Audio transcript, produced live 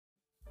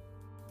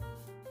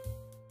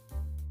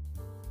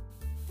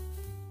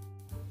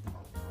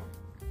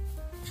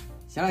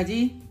小奶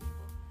鸡，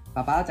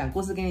爸爸要讲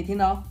故事给你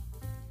听哦。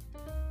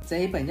这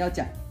一本要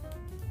讲，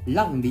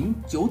让您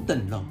久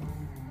等了，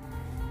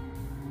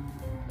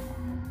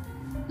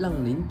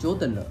让您久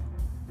等了。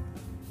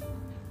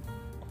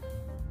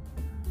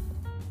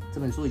这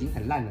本书已经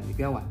很烂了，你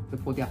不要玩，会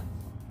破掉。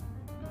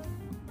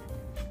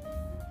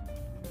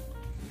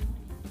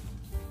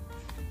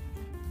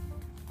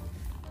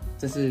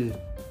这是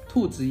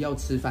兔子要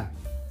吃饭，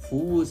服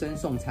务生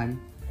送餐，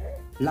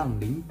让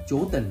您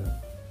久等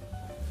了。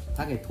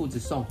他给兔子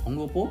送红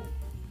萝卜。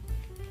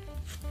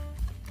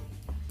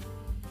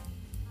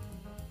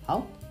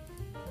好，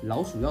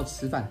老鼠要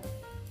吃饭，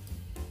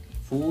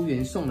服务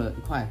员送了一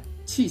块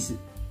cheese，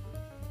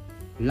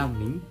让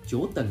您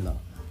久等了。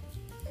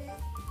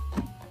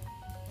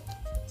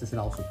这是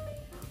老鼠。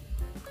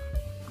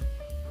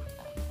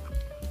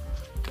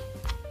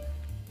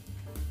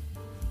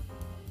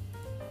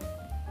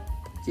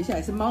接下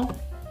来是猫，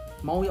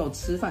猫要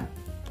吃饭，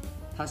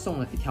他送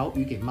了一条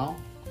鱼给猫，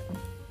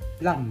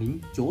让您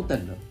久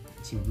等了，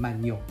请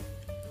慢用。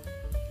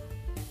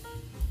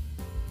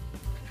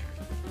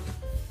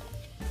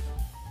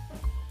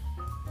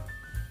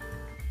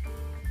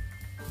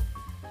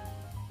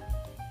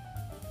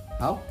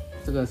好，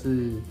这个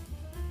是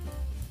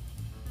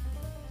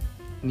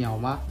鸟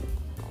吗？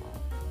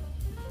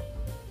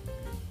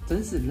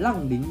真是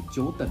让您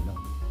久等了。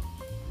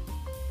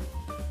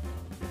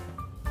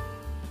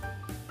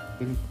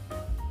给你。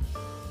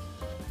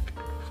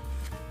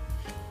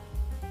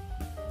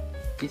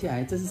接下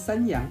来这是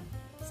山羊，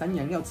山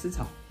羊要吃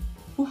草，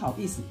不好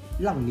意思，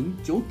让您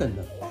久等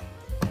了。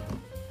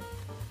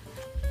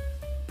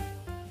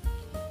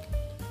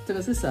这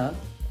个是蛇，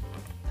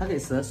他给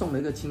蛇送了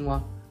一个青蛙，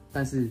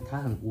但是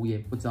他很无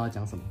言，不知道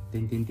讲什么。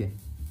点点点。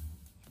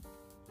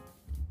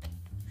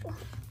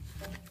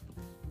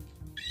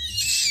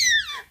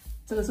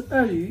这个是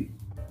鳄鱼，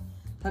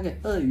他给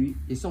鳄鱼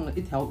也送了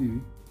一条鱼。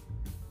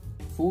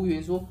服务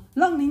员说：“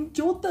让您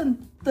久等，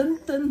等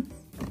等，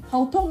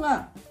好痛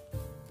啊！”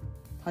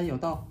他咬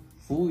到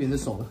服务员的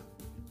手了。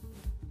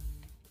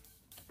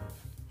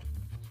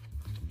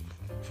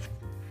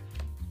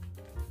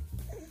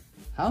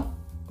好，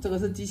这个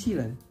是机器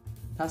人，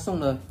他送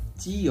了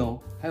机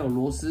油还有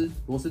螺丝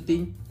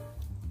钉。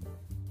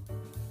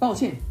抱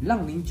歉，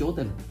让您久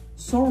等了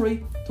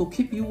 ，Sorry to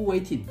keep you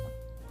waiting。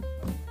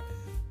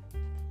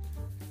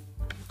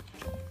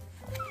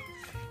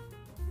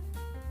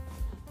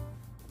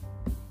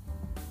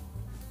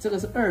这个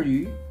是鳄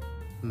鱼，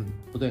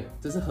不对，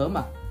这是河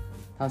马，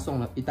他送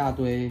了一大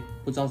堆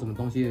不知道什么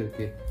东西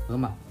给河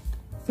马。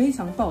非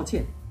常抱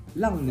歉，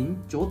让您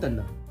久等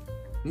了。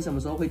你什么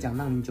时候会讲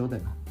让您久等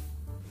了？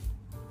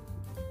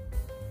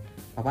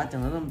爸爸讲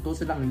了那么多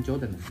次让您久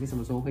等了，你什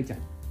么时候会讲？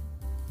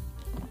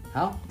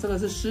好，这个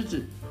是狮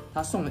子，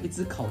他送了一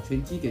只烤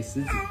全鸡给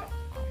狮子，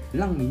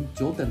让您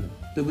久等了，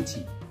对不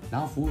起。然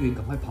后服务员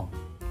赶快跑，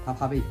他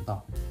怕被咬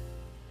到。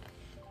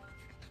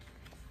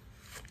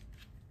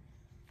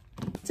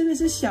这个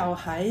是小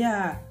孩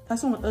呀，他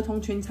送了儿童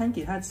全餐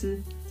给他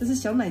吃。这是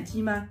小奶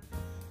鸡吗？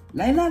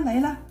来啦来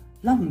啦，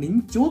让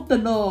您久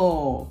等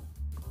喽！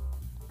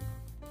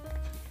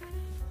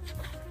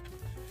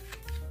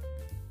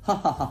哈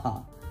哈哈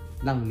哈，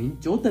让您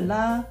久等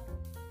啦！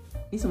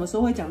你什么时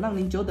候会讲让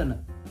您久等了？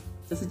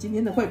这是今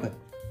天的绘本，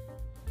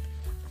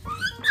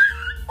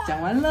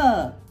讲完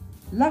了，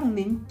让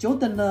您久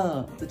等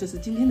了。这就是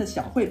今天的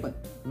小绘本，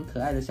很可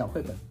爱的小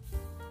绘本。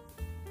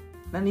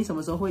那你什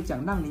么时候会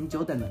讲让您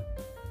久等了？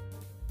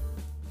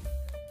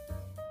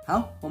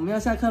好，我们要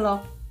下课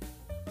喽，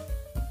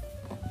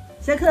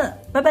下课，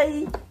拜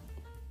拜。